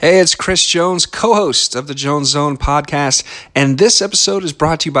Hey, it's Chris Jones, co-host of the Jones Zone podcast, and this episode is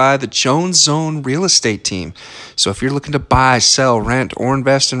brought to you by the Jones Zone Real Estate Team. So if you're looking to buy, sell, rent, or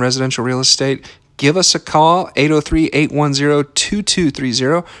invest in residential real estate, give us a call,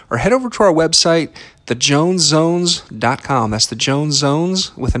 803-810-2230, or head over to our website, thejoneszones.com. That's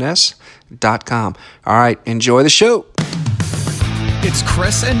thejoneszones with an S.com. All right, enjoy the show. It's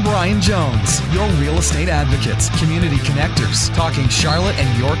Chris and Brian Jones, your real estate advocates, community connectors, talking Charlotte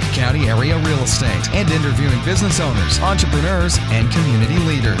and York County area real estate, and interviewing business owners, entrepreneurs, and community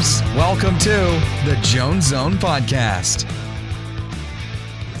leaders. Welcome to the Jones Zone Podcast.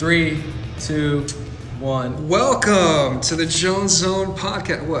 3, 2, 1. Welcome to the Jones Zone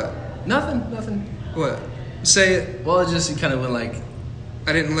podcast. What? Nothing. What? Say it. Well, it just kind of went like...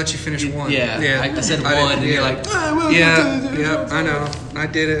 I didn't let you finish one. Yeah. I said one, and you're like... Yeah, I know. I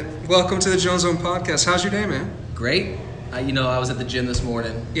did it. Welcome to the Jones Zone podcast. How's your day, man? Great. I was at the gym this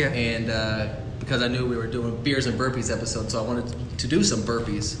morning. Yeah. And because I knew we were doing Beers and Burpees episode, so I wanted to do some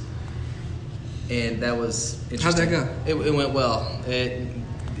burpees. And that was interesting. How'd that go? It went well.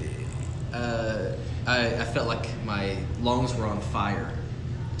 I felt like my lungs were on fire.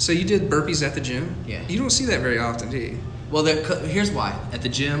 So you did burpees at the gym? Yeah. You don't see that very often, do you? Well, here's why. At the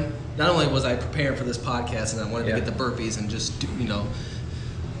gym, not only was I preparing for this podcast and I wanted to get the burpees and just do,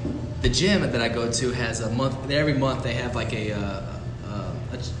 the gym that I go to has a month. Every month they have like a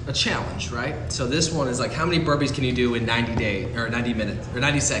challenge, right? So this one is like, how many burpees can you do in 90 days or 90 minutes or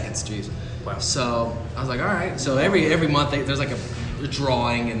 90 seconds? Geez. Wow. So I was like, all right. So every month there's like a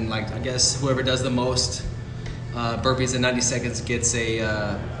drawing, and like I guess whoever does the most burpees in 90 seconds gets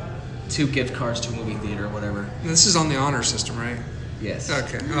a 2 gift cards to a movie theater or whatever. This is on the honor system, right? Yes.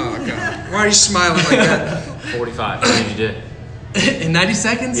 Okay. Oh, God. Why are you smiling like that? 45. What did you do? In 90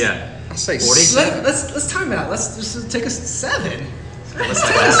 seconds? Yeah. I'll say 47. Let's time out. Let's just take a 7. Let's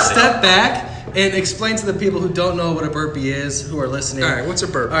take a step back and explain to the people who don't know what a burpee is, who are listening. All right, what's a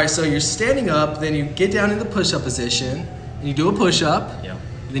burpee? All right, so you're standing up, then you get down in the push-up position, and you do a push-up. Yeah.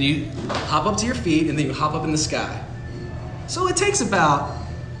 Then you hop up to your feet, and then you hop up in the sky. So it takes about,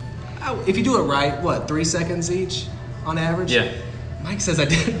 if you do it right, 3 seconds each on average? Yeah. Mike says I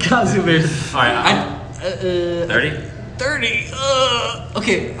did. God, All right. 30? 30.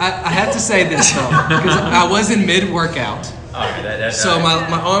 Okay, I have to say this though, because I was in mid-workout. All right. That's So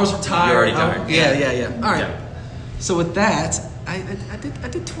my arms were tired. You're already tired. Yeah. All right. Yeah. So with that, I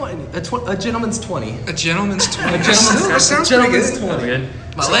did 20. A gentleman's 20. A gentleman's 20. That sounds pretty good. 20. Good.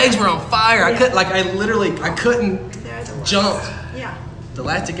 My legs were on fire. I couldn't jump. Yeah. The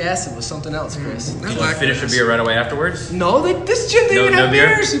lactic acid was something else, Chris. Not Did like you finish your this. beer right away afterwards? No, this gym didn't even No have beer?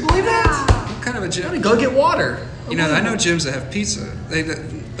 beers. You believe that? What kind of a gym? Go get water. I know gyms that have pizza,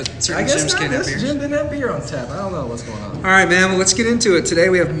 but I certain guess gyms not. can't have This beer. gym didn't have beer on tap. I don't know what's going on. All right, man. Well, let's get into it. Today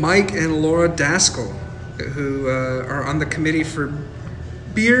we have Mike and Laura Dascal, who are on the committee for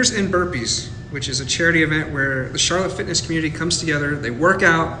Beers and Burpees, which is a charity event where the Charlotte fitness community comes together. They work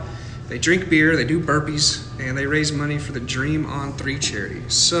out, they drink beer, they do burpees, and they raise money for the Dream on 3 charity.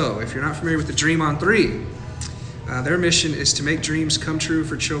 So, if you're not familiar with the Dream on 3, their mission is to make dreams come true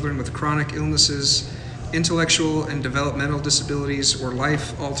for children with chronic illnesses, intellectual and developmental disabilities, or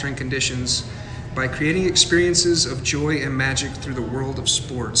life-altering conditions by creating experiences of joy and magic through the world of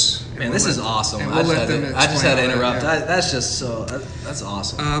sports. Man, this is awesome. and I we'll just let had to them interrupt. explain all that, That's just so. That's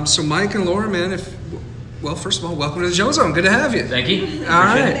awesome. So Mike and Laura, man, first of all, welcome to the Jones Zone. Good to have you. Thank you. All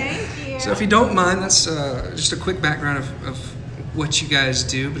right. Thank you. So if you don't mind, that's just a quick background of what you guys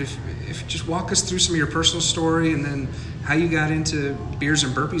do. But if you just walk us through some of your personal story and then how you got into Beers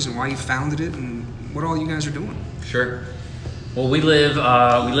and Burpees and why you founded it and what all you guys are doing. Sure. Well, we live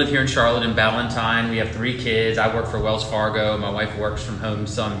here in Charlotte in Ballantyne. We have 3 kids. I work for Wells Fargo. My wife works from home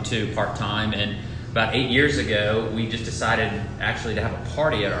some too, part-time. And about 8 years ago, we just decided actually to have a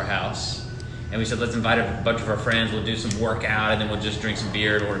party at our house. And we said, let's invite a bunch of our friends. We'll do some workout, and then we'll just drink some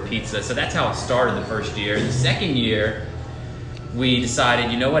beer and order pizza. So that's how it started the first year. The second year, we decided,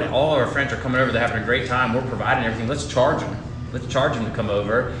 you know what? All of our friends are coming over. They're having a great time. We're providing everything. Let's charge them. Let's charge them to come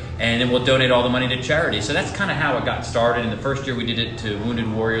over, and then we'll donate all the money to charity. So that's kind of how it got started. In the first year, we did it to Wounded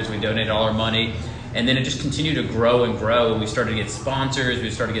Warriors. We donated all our money, and then it just continued to grow and grow, and we started to get sponsors. We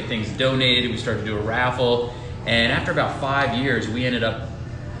started to get things donated. We started to do a raffle, and after about 5 years, we ended up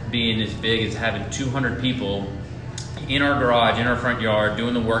being as big as having 200 people in our garage, in our front yard,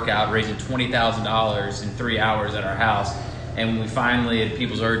 doing the workout, raising $20,000 in 3 hours at our house. And when we finally, at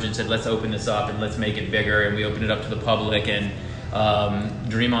people's urging, said, let's open this up and let's make it bigger, and we opened it up to the public, and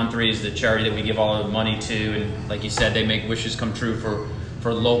Dream on 3 is the charity that we give all the money to, and like you said, they make wishes come true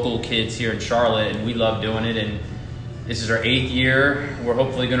for local kids here in Charlotte, and we love doing it, and This is our 8th year. We're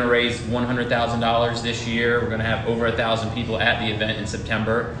hopefully going to raise $100,000 this year. We're going to have over 1,000 people at the event in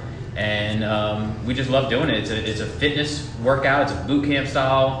September. And we just love doing it. It's a fitness workout. It's a boot camp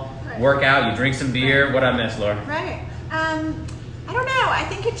style workout. You drink some beer. What I miss, Laura? Right. I don't know. I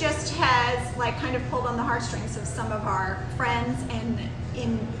think it just has like kind of pulled on the heartstrings of some of our friends,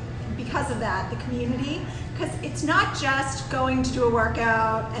 and because of that, the community. Because it's not just going to do a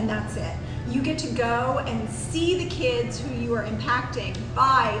workout and that's it. You get to go and see the kids who you are impacting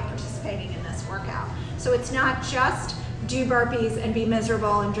by participating in this workout. So it's not just do burpees and be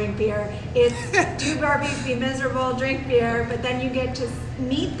miserable and drink beer. It's do burpees, be miserable, drink beer, but then you get to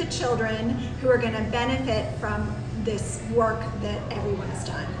meet the children who are going to benefit from this work that everyone has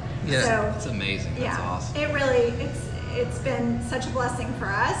done. Yeah. So, It's amazing. That's awesome. It really, it's been such a blessing for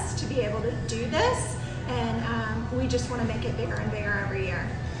us to be able to do this, and we just want to make it bigger and bigger every year.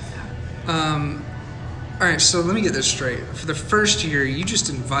 So. All right, so let me get this straight. For the first year, you just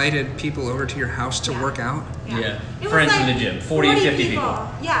invited people over to your house to work out? Yeah. It was Friends like in the gym, 40 and 50 people.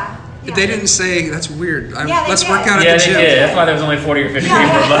 Yeah. But they didn't say, that's weird. Yeah, Let's did. work out Yeah, at the they gym. did. That's why there was only 40 or 50 people.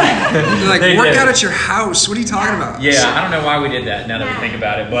 But They're like, they work did. out at your house. What are you talking about? Yeah, I don't know why we did that now that we Yeah. think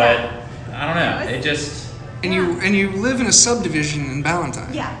about it, but I don't know. Yeah. It just... And you live in a subdivision in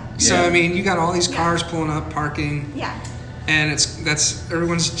Ballantyne. Yeah. So Yeah. I mean, you got all these Yeah. cars pulling up, parking, Yeah. and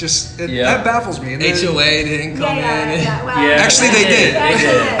everyone's just Yeah. that baffles me. And then- HOA didn't come in. Well, Yeah. Actually, they did. They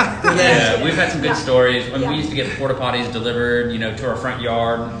did. Yeah. Yeah, we've had some good Yeah. stories. When Yeah. we used to get porta potties delivered, to our front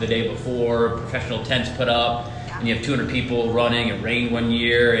yard the day before, professional tents put up, Yeah. and you have 200 people running. It rained one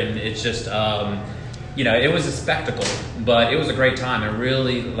year, and it's just, it was a spectacle, but it was a great time. And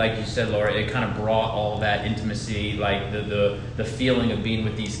really, like you said, Laura, it kind of brought all that intimacy, like the feeling of being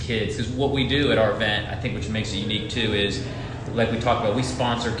with these kids. Because what we do at our event, I think, which makes it unique too, is like we talked about, we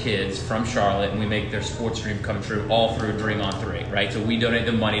sponsor kids from Charlotte and we make their sports dream come true all through Dream on 3, right? So we donate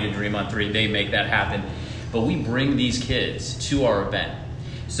the money to Dream on 3, they make that happen. But we bring these kids to our event.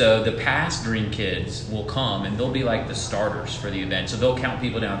 So the past Dream kids will come and they'll be like the starters for the event. So they'll count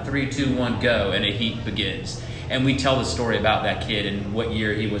people down, 3, 2, 1, go, and a heat begins. And we tell the story about that kid and what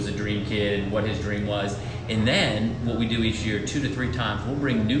year he was a Dream kid and what his dream was. And then what we do each year, 2 to 3 times, we'll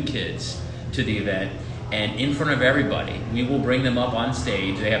bring new kids to the event. And in front of everybody, we will bring them up on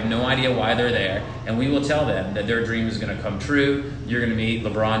stage. They have no idea why they're there. And we will tell them that their dream is going to come true. You're going to meet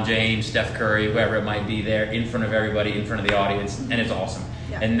LeBron James, Steph Curry, whoever it might be there in front of everybody, in front of the audience. And it's awesome.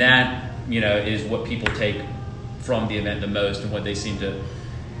 Yeah. And that, is what people take from the event the most and what they seem to,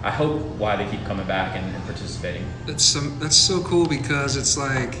 I hope, why they keep coming back and participating. That's so cool because it's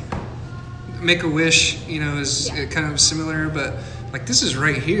like Make-A-Wish, is kind of similar, but like this is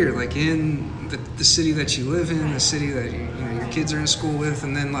right here, like in the city that you live in, the city that your kids are in school with,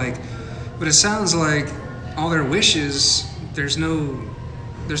 and then but it sounds like all their wishes, there's no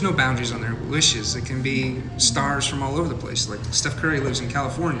boundaries on their wishes. It can be stars from all over the place. Like Steph Curry lives in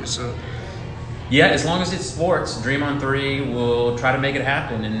California, so. Yeah, as long as it's sports, Dream on 3 will try to make it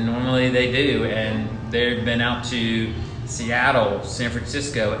happen, and normally they do. And they've been out to Seattle, San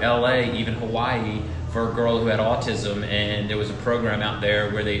Francisco, LA, even Hawaii for a girl who had autism, and there was a program out there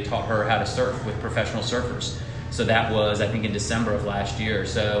where they taught her how to surf with professional surfers. So that was, I think, in December of last year.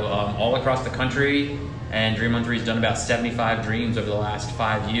 So all across the country, and Dream on 3's done about 75 dreams over the last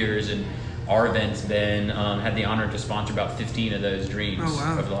 5 years, and our event's been had the honor to sponsor about 15 of those dreams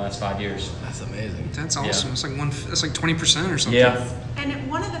over the last 5 years. That's amazing. That's awesome. Yeah. It's like 20% or something. Yeah. And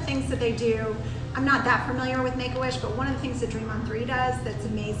one of the things that they do, I'm not that familiar with Make-A-Wish, but one of the things that Dream on 3 does that's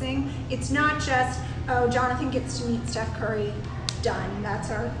amazing, it's not just, oh, Jonathan gets to meet Steph Curry, done.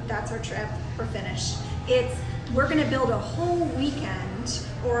 That's our trip, we're finished. We're gonna build a whole weekend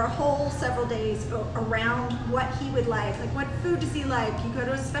or a whole several days around what he would like what food does he like. You go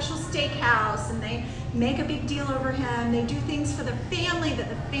to a special steakhouse and they make a big deal over him. They do things for the family that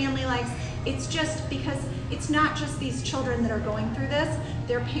the family likes. It's just because it's not just these children that are going through this,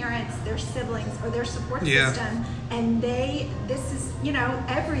 their parents, their siblings, or their support system, and this is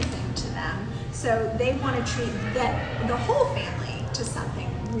everything to them. So they want to treat the whole family to something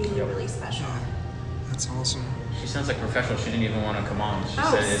really, really special. That's awesome. She sounds like professional. She didn't even want to come on. She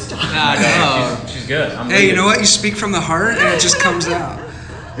Oh, said it's, stop. she's good. Hey, you know what? You speak from the heart and it just comes out.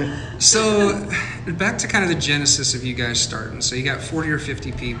 So back to kind of the genesis of you guys starting. So you got 40 or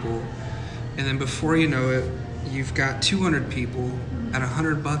 50 people, and then before you know it, you've got 200 people at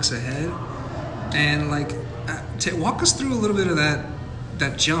 $100 a head. And walk us through a little bit of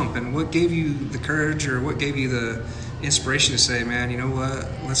that jump and what gave you the courage or what gave you the inspiration to say, man, you know what,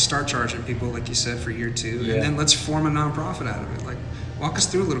 let's start charging people, like you said, for year 2, and then let's form a nonprofit out of it. Walk us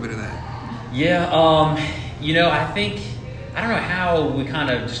through a little bit of that. Yeah, I don't know how we kind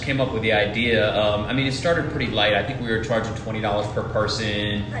of just came up with the idea. It started pretty light. I think we were charging $20 per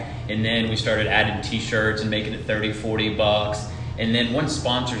person. Right. And then we started adding t-shirts and making it $30-$40. And then once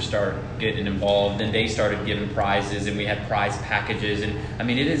sponsors started getting involved, then they started giving prizes, and we had prize packages. And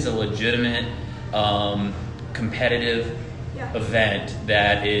it is a legitimate, competitive event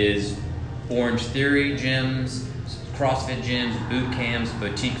that is Orange Theory gyms, CrossFit gyms, boot camps,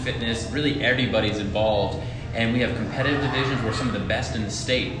 boutique fitness. Really, everybody's involved. And we have competitive divisions where some of the best in the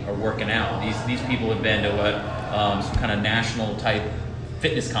state are working out. These people have been to some kind of national type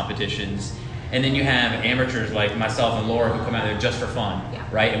fitness competitions. And then you have amateurs like myself and Laura who come out there just for fun,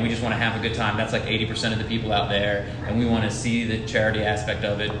 right? And we just want to have a good time. That's like 80% of the people out there. And we want to see the charity aspect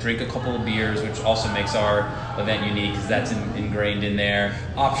of it, drink a couple of beers, which also makes our event unique because that's ingrained in there.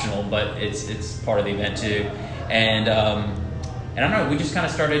 Optional, but it's part of the event too. And I don't know, we just kind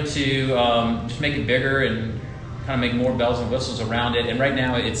of started to just make it bigger and kind of make more bells and whistles around it. And right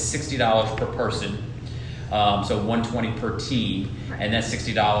now it's $60 per person. So $120 per team, and that's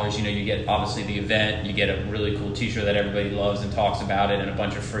 $60. You get obviously the event, you get a really cool T-shirt that everybody loves and talks about it, and a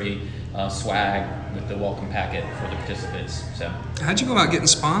bunch of free swag with the welcome packet for the participants. So, how'd you go about getting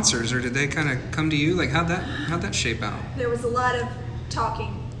sponsors, or did they kind of come to you? Like, how'd that shape out? There was a lot of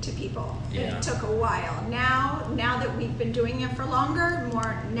talking to people. Yeah. And it took a while. Now that we've been doing it for longer,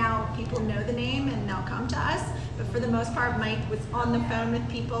 now people know the name and they'll come to us. But for the most part, Mike was on the phone with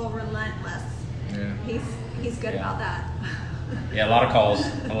people, relentless. Yeah. He's good about that. Yeah, a lot of calls,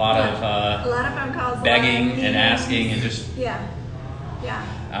 a lot of phone calls, begging and asking, and just yeah.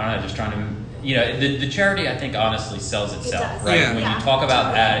 I don't know, just trying to the charity I think honestly sells itself, right? Yeah. When you talk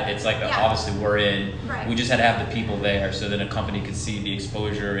about that, it's like obviously we're in. Right. We just had to have the people there, so then a company could see the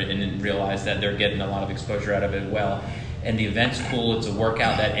exposure and then realize that they're getting a lot of exposure out of it. Well, and the event's cool. It's a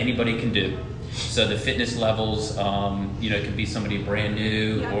workout that anybody can do. So the fitness levels, it could be somebody brand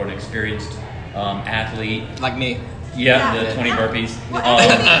new or an experienced athlete like me. The 20 burpees. Well,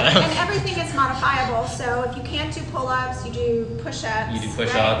 everything is modifiable. So if you can't do pull-ups, you do push-ups. You do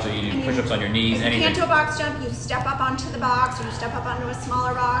push-ups, or you do push-ups on your knees. If you can't do a box jump, you step up onto the box, or you step up onto a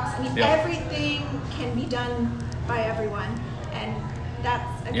smaller box. Everything can be done by everyone, and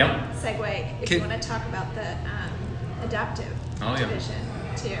that's a good segue if you want to talk about the adaptive division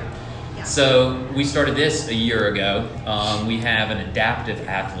too. Yeah. So we started this a year ago. We have an adaptive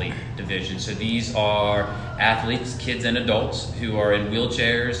athlete division. So these are athletes, kids and adults, who are in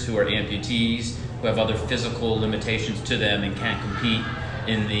wheelchairs, who are amputees, who have other physical limitations to them and can't compete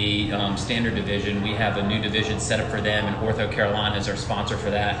in the standard division. We have a new division set up for them, and Ortho Carolina is our sponsor for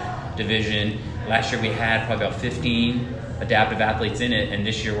that division. Last year we had probably about 15 adaptive athletes in it, and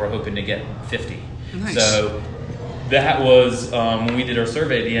this year we're hoping to get 50. Nice. So that was when we did our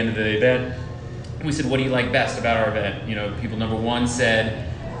survey at the end of the event. We said, what do you like best about our event? People, number one, said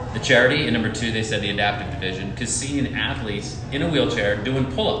the charity, and number two, they said the adaptive division, because seeing athletes in a wheelchair doing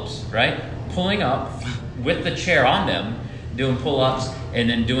pull-ups, right? Pulling up with the chair on them, doing pull-ups, and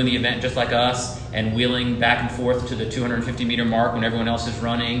then doing the event just like us, and wheeling back and forth to the 250-meter mark when everyone else is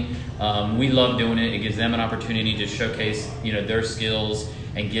running. We love doing it. It gives them an opportunity to showcase, their skills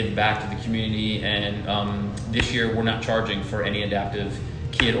and give back to the community. And this year, we're not charging for any adaptive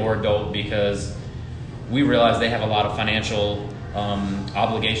kid or adult because we realize they have a lot of financial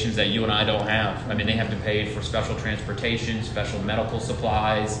obligations that you and I don't have. They have to pay for special transportation, special medical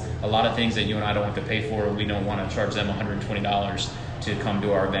supplies, a lot of things that you and I don't have to pay for, and we don't want to charge them $120 to come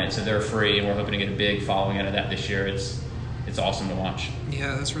to our event. So they're free, and we're hoping to get a big following out of that this year. It's awesome to watch.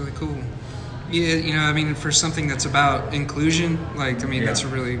 Yeah, that's really cool. Yeah, for something that's about inclusion, that's a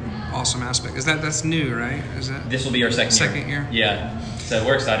really awesome aspect. That's new, right? This will be our second year? Yeah. So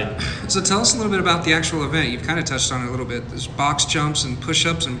we're excited. So tell us a little bit about the actual event. You've kind of touched on it a little bit. There's box jumps and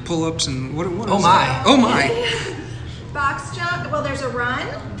push-ups and pull-ups and what oh my. That? Oh my. Box jump, well, there's a run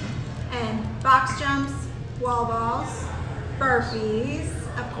and box jumps, wall balls, burpees,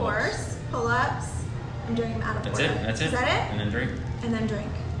 of course, pull-ups. I'm doing them out of order. That's it. Is that it? And then drink. And then drink.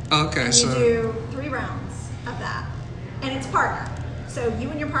 Okay, and you do 3 rounds of that. And it's partner. So you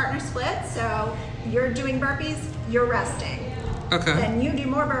and your partner split. So you're doing burpees, you're resting. Okay. Then you do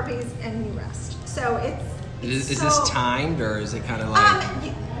more burpees and you rest. So is this timed, or is it kind of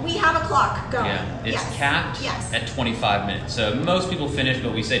like? We have a clock going. Yeah, it's capped at 25 minutes. So most people finish,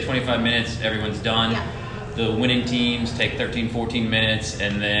 but we say 25 minutes, everyone's done. Yeah. The winning teams take 13, 14 minutes,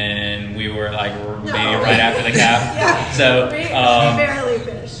 and then we were like maybe right after the cap. Yeah. So we barely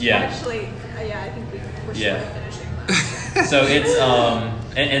finished. Yeah. Actually, I think we're short of finishing. So it's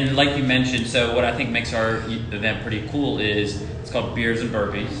and like you mentioned, so what I think makes our event pretty cool is it's called Beers and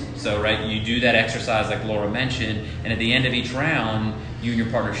Burpees. So, right, you do that exercise like Laura mentioned, and at the end of each round, you and your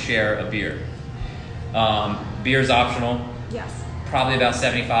partner share a beer. Beer is optional. Yes. Probably about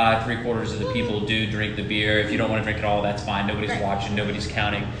 75, 3/4 of the people do drink the beer. If you don't want to drink it all, that's fine. Nobody's watching, nobody's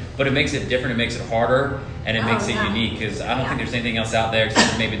counting. But it makes it different, it makes it harder, and it makes it unique, because I don't think there's anything else out there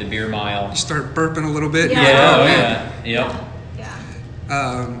except for maybe the beer mile. You start burping a little bit.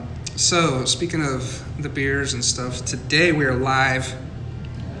 So, speaking of the beers and stuff, today we are live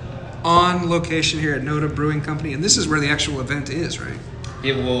on location here at Noda Brewing Company, and this is where the actual event is, right?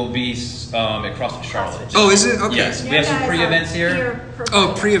 It will be across from Charlotte. Oh, is it? Okay. Yes, we have some pre-events here.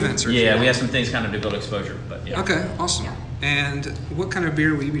 Oh, pre-events. Yeah, we have some things kind of to build exposure, but yeah. Okay, awesome. Yeah. And what kind of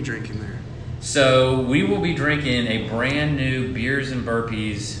beer will you be drinking there? So we will be drinking a brand new Beers and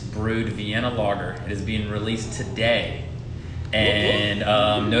Burpees brewed Vienna lager. It is being released today. And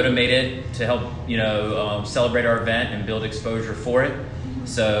Noda made it to help, celebrate our event and build exposure for it.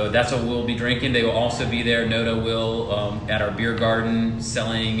 So that's what we'll be drinking. They will also be there. Noda will, at our beer garden,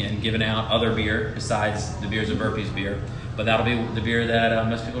 selling and giving out other beer besides the Beers and Burpees beer. But that'll be the beer that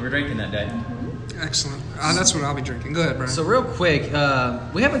most people will be drinking that day. Excellent. That's what I'll be drinking. Go ahead, Brian. So real quick,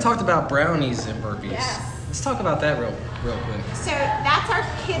 we haven't talked about brownies and Burpees. Yes. Let's talk about that real quick. So that's our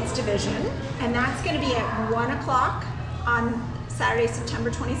kids division, and that's going to be at 1 o'clock on Saturday,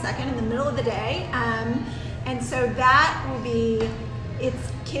 September 22nd, in the middle of the day. And so that will be,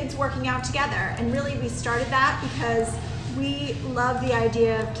 it's kids working out together. And really we started that because we love the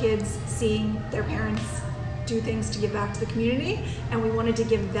idea of kids seeing their parents do things to give back to the community, and we wanted to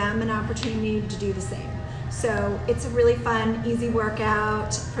give them an opportunity to do the same. So it's a really fun, easy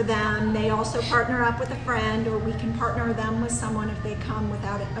workout for them. They also partner up with a friend, or we can partner them with someone if they come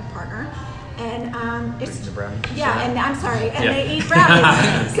without a partner. And it's a brownie. Yeah, and I'm sorry, and they eat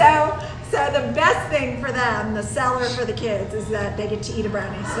brownies. So the best thing for them, the seller for the kids, is that they get to eat a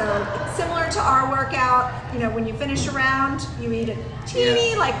brownie. So similar to our workout, when you finish a round, you eat a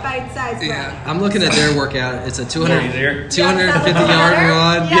teeny, bite-sized brownie. I'm looking at their workout. It's a 250 yard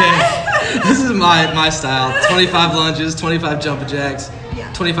run. Yeah. This is my style. 25 lunges, 25 jumping jacks,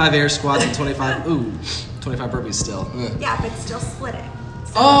 25 air squats, and 25 burpees still. Yeah, but still split it.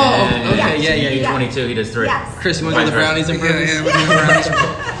 Okay, He's 22, he does 3. Yes. Chris, you want to do the brownies and burpees? Yeah, we'll do the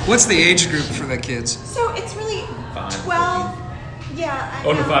brownies. What's the age group for the kids? So it's really 12. Yeah.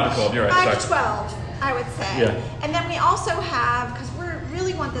 Oh, no, 5 to 12. You're right. 5 to 12, I would say. Yeah. And then we also have, because we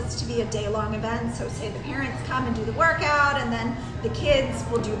really want this to be a day-long event. So say the parents come and do the workout, and then the kids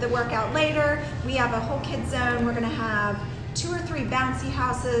will do the workout later. We have a whole kids zone. We're going to have 2 or 3 bouncy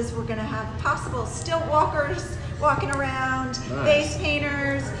houses. We're going to have possible stilt walkers walking around, face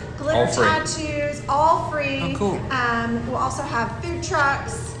painters, glitter tattoos, all free. Oh, cool. We'll also have food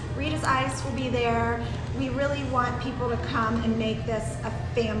trucks. Rita's Ice will be there. We really want people to come and make this a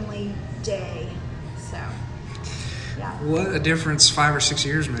family day. So, yeah. What a difference 5 or 6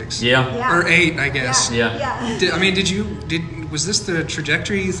 years makes. Yeah. Or 8, I guess. Yeah. Was this the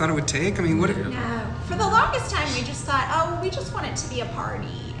trajectory you thought it would take? I mean, what? No. For the longest time, we just thought, we just want it to be a party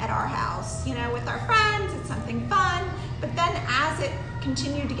at our house, with our friends. It's something fun. But then as it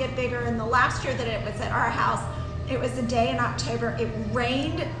continued to get bigger, and the last year that it was at our house, it was a day in October. It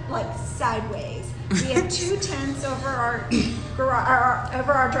rained sideways. We had 2 tents over our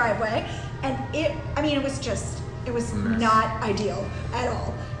over our driveway, and it was not ideal at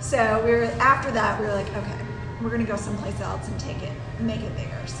all. So after that we were like, okay, we're gonna go someplace else and make it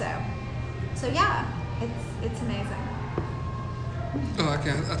bigger. So yeah, it's amazing. Oh,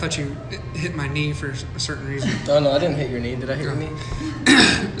 okay. I thought you hit my knee for a certain reason. Oh no, I didn't hit your knee. Did I hit your knee?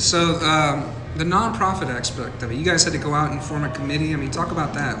 So the nonprofit aspect of it, you guys had to go out and form a committee. I mean, talk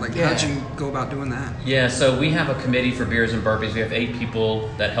about that. How'd you go about doing that? Yeah, so we have a committee for Beers and Burpees. We have 8 people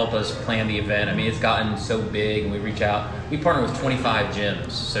that help us plan the event. I mean, it's gotten so big, and we reach out. We partner with 25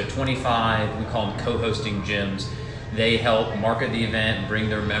 gyms. So 25, we call them co-hosting gyms. They help market the event and bring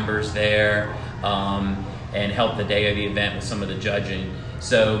their members there, and help the day of the event with some of the judging.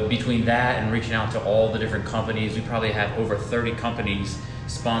 So between that and reaching out to all the different companies, we probably have over 30 companies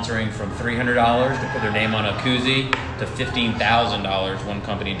sponsoring from $300 to put their name on a koozie to $15,000 one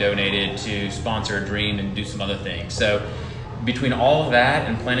company donated to sponsor a dream and do some other things. So between all of that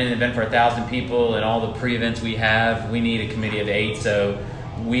and planning an event for 1,000 people and all the pre-events we have, we need a committee of 8. So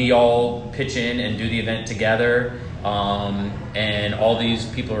we all pitch in and do the event together. And all these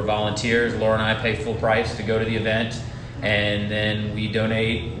people are volunteers. Laura and I pay full price to go to the event, and then we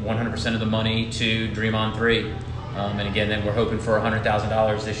donate 100% of the money to Dream on 3. And again, then we're hoping for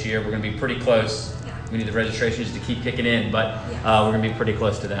 $100,000 this year. We're going to be pretty close we need the registrations to keep kicking in, but we're going to be pretty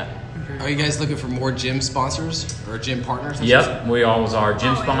close to that. Are you guys looking for more gym sponsors or gym partners? Yep, we always are.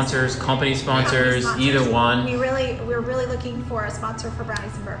 Gym sponsors, company sponsors, either one. We're really looking for a sponsor for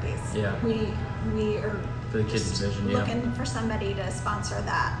Brownies and Burpees. Yeah. We are For the kids' division, looking for somebody to sponsor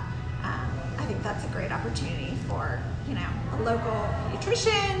that. I think that's a great opportunity for, a local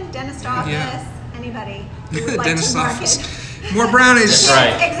nutrition, dentist office, anybody who would like Dentist to market. office. More brownies.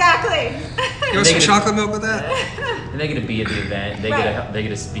 Right. Exactly. You want some chocolate milk with that? And they get to be at the event. They get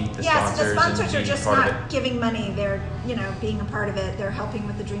to speak to Yeah, sponsors. so the sponsors and are be just part of not it. giving money. They're, being a part of it. They're helping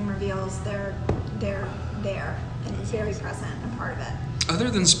with the dream reveals. They're there and very present and part of it. Other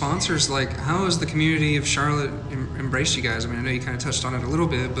than sponsors, like, how has the community of Charlotte embraced you guys? I mean, I know you kind of touched on it a little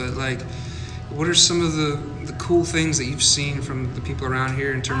bit, but like, what are some of the cool things that you've seen from the people around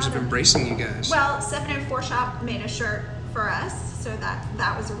here in terms of embracing you guys? Well, 704 Shop made a shirt for us, so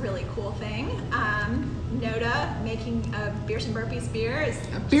that was a really cool thing. Noda making a Beers and Burpees beer is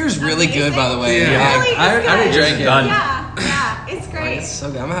Beer's really amazing. good, by the way. Yeah. Really, I it's already good. drank it. Done. Yeah, it's Like, great. it's so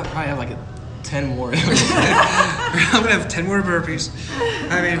good. I'm gonna probably have like 10 more. I'm gonna have 10 more burpees.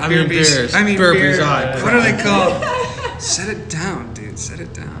 beers. I mean Burpees, beer. oh, What are they called? Set it down, dude. Set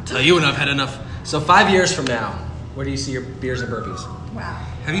it down. Tell you when I've had enough. So 5 years from now, where do you see your Beers and Burpees? Wow.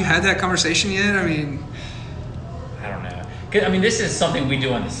 Have you had that conversation yet? I mean, I don't know. 'Cause, I mean, this is something we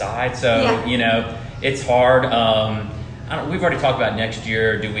do on the side, so Yeah. it's hard. We've already talked about next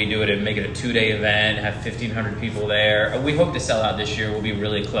year. Do we do it and make it a 2-day event? Have 1,500 people there? We hope to sell out this year. We'll be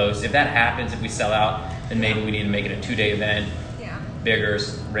really close. If that happens, if we sell out, then maybe we need to make it a 2-day event. Yeah. Bigger,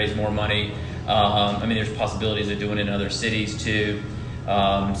 raise more money. I mean, there's possibilities of doing it in other cities too.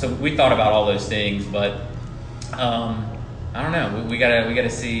 So we thought about all those things, but I don't know. We gotta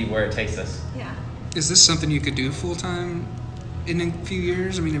see where it takes us. Yeah. is this something you could do full time in a few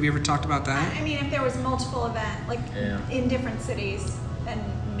years? I mean, have you ever talked about that? I mean, if there was multiple events, like in different cities, then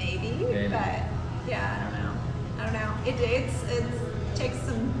maybe. But yeah, I don't know. It takes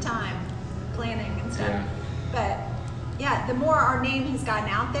some time planning and stuff. Yeah. But yeah, the more our name has gotten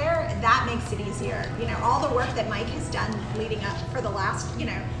out there, that makes it easier. All the work that Mike has done leading up for the last,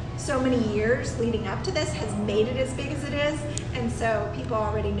 so many years leading up to this has made it as big as it is. And so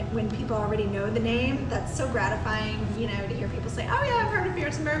when people already know the name, that's so gratifying, to hear people say, oh yeah, I've heard of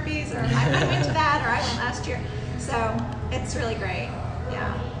Beers and Burpees, or I went to that, or I went last year. So it's really great.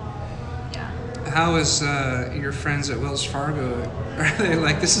 Yeah. How is your friends at Wells Fargo? Are they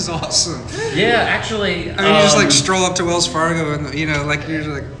like, this is awesome? Yeah, actually. I mean, you just like stroll up to Wells Fargo and like you're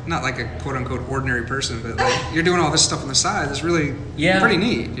like not like a quote unquote ordinary person, but like you're doing all this stuff on the side. It's really pretty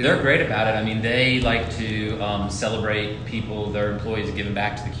neat. They're great about it. I mean, they like to celebrate people, their employees giving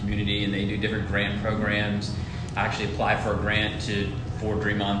back to the community, and they do different grant programs. I actually applied for a grant for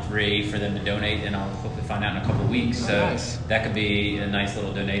Dream On 3 for them to donate, and I'll hopefully find out in a couple of weeks. So nice. That could be a nice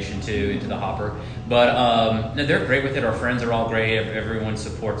little donation too into the hopper. But no, they're great with it. Our friends are all great. Everyone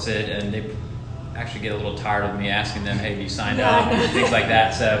supports it, and they actually get a little tired of me asking them, "Hey, have you signed up?" and things like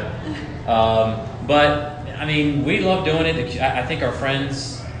that. So, but I mean, we love doing it. I think our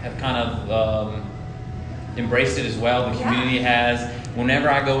friends have kind of embraced it as well. The community has. Whenever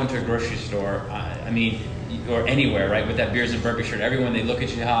I go into a grocery store, or anywhere, right, with that Beers and Burpees shirt, everyone, they look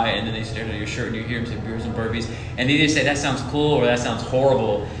at you high, and then they stare at your shirt, and you hear them say Beers and Burpees, and they either say that sounds cool or that sounds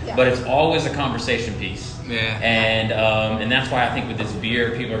horrible, but it's always a conversation piece. Yeah. And that's why I think with this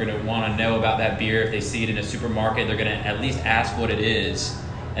beer, people are going to want to know about that beer. If they see it in a supermarket, they're going to at least ask what it is,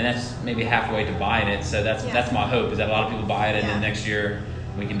 and that's maybe halfway to buying it. So that's my hope, is that a lot of people buy it, and then next year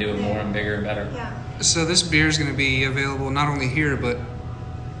we can do it more and bigger and better. Yeah. So this beer is going to be available not only here, but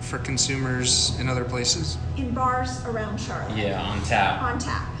for consumers in other places? In bars around Charlotte. Yeah, on tap. On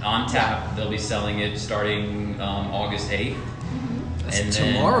tap. On tap. They'll be selling it starting August 8th. That's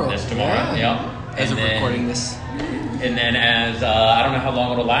tomorrow. That's tomorrow, yep. As of recording this. And then as, I don't know how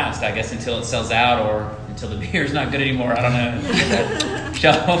long it'll last, I guess until it sells out or until the beer's not good anymore, I don't know.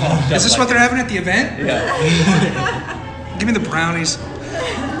 Is this what they're having at the event? Yeah. Give me the brownies.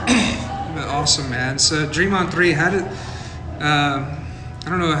 Awesome, man. So Dream On 3, how did... I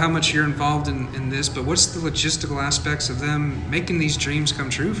don't know how much you're involved in this, but what's the logistical aspects of them making these dreams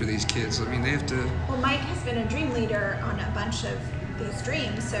come true for these kids? I mean, they have to... Well, Mike has been a dream leader on a bunch of these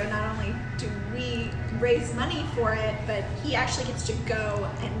dreams, so not only do we raise money for it, but he actually gets to go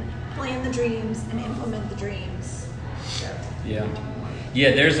and plan the dreams and implement the dreams. So.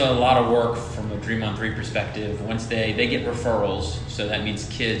 Yeah, there's a lot of work from a Dream On 3 perspective. Once they get referrals, so that means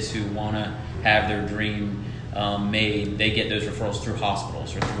kids who want to have their dream made, they get those referrals through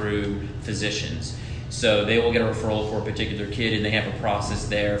hospitals or through physicians. So they will get a referral for a particular kid, and they have a process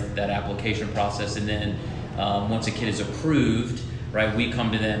there, that application process. And then once a kid is approved, right, we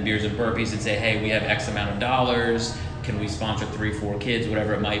come to them, Beers and Burpees, and say, hey, we have X amount of dollars. Can we sponsor 3-4 kids,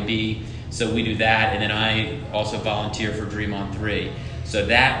 whatever it might be? So we do that, and then I also volunteer for Dream on 3. So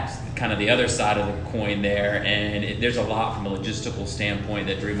that's kind of the other side of the coin there, and there's a lot from a logistical standpoint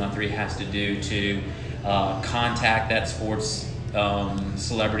that Dream on 3 has to do to contact that sports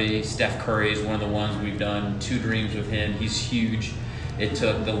celebrity. Steph Curry is one of the ones we've done 2 dreams with him. He's huge. It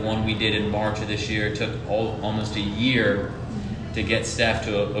took the one we did in March of this year, it took almost a year to get Steph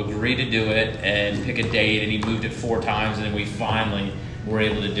to agree to do it and pick a date, and he moved it 4 times, and then we finally were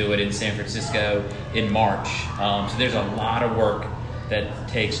able to do it in San Francisco in March. So there's a lot of work that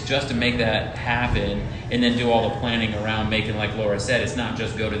takes just to make that happen, and then do all the planning around making, like Laura said, it's not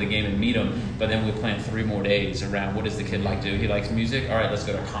just go to the game and meet them, but then we plan 3 more days around what does the kid like to do. He likes music, all right, let's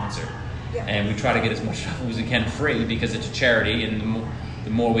go to a concert. Yeah. And we try to get as much stuff as we can free because it's a charity, and the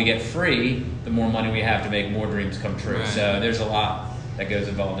more we get free, the more money we have to make more dreams come true. Right. So there's a lot that goes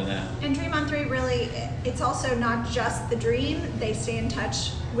involved in that. And Dream on 3 really, it's also not just the dream. They stay in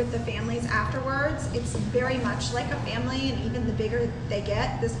touch with the families afterwards. It's very much like a family, and even the bigger they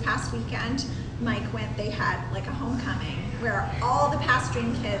get. This past weekend, Mike went, they had like a homecoming where all the past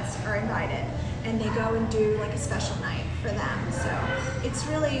dream kids are invited, and they go and do like a special night for them. So it's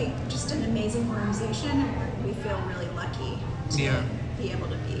really just an amazing organization, and we feel really lucky to be able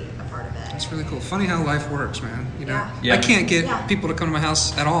to be a part of it. It's really cool. Funny how life works, man. You know, Yeah. I can't get people to come to my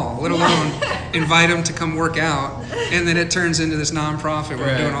house at all, let alone invite them to come work out, and then it turns into this nonprofit where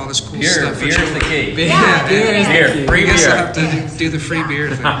we're doing all this cool stuff. Beer is the key. Beer Free I guess beer. I have to do the free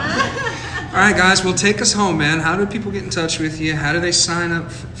beer thing. All right, guys, well, take us home, man. How do people get in touch with you? How do they sign up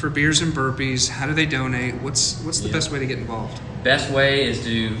for Beers and Burpees? How do they donate? What's the best way to get involved? Best way is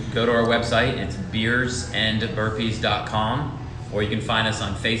to go to our website. It's beersandburpees.com, or you can find us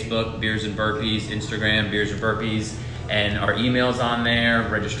on Facebook, Beers and Burpees, Instagram, Beers and Burpees, and our email's on there,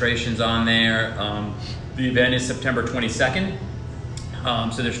 registration's on there. The event is September 22nd,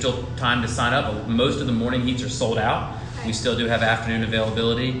 so there's still time to sign up. Most of the morning heats are sold out. We still do have afternoon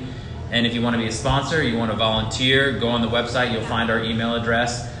availability. And if you want to be a sponsor, you want to volunteer, go on the website, you'll find our email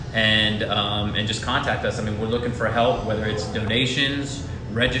address, and just contact us. I mean, we're looking for help, whether it's donations,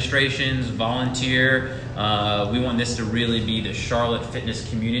 registrations, volunteer. We want this to really be the Charlotte fitness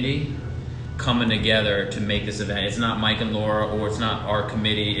community coming together to make this event. It's not Mike and Laura, or it's not our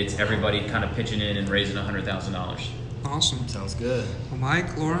committee, it's everybody kind of pitching in and raising $100,000. Awesome. Sounds good. Well,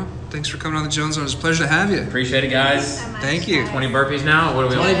 Mike, Laura, thanks for coming on the Jones Zone. It was a pleasure to have you. Appreciate it, guys. Thank you. 20 burpees now? What are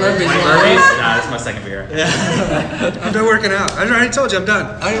we 20 on? burpees. 20 burpees? Nah, that's my second beer. I'm done working out. I already told you I'm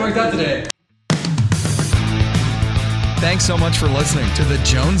done. I already worked out today. Thanks so much for listening to the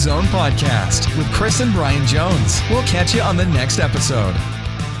Jones Zone Podcast with Chris and Brian Jones. We'll catch you on the next episode.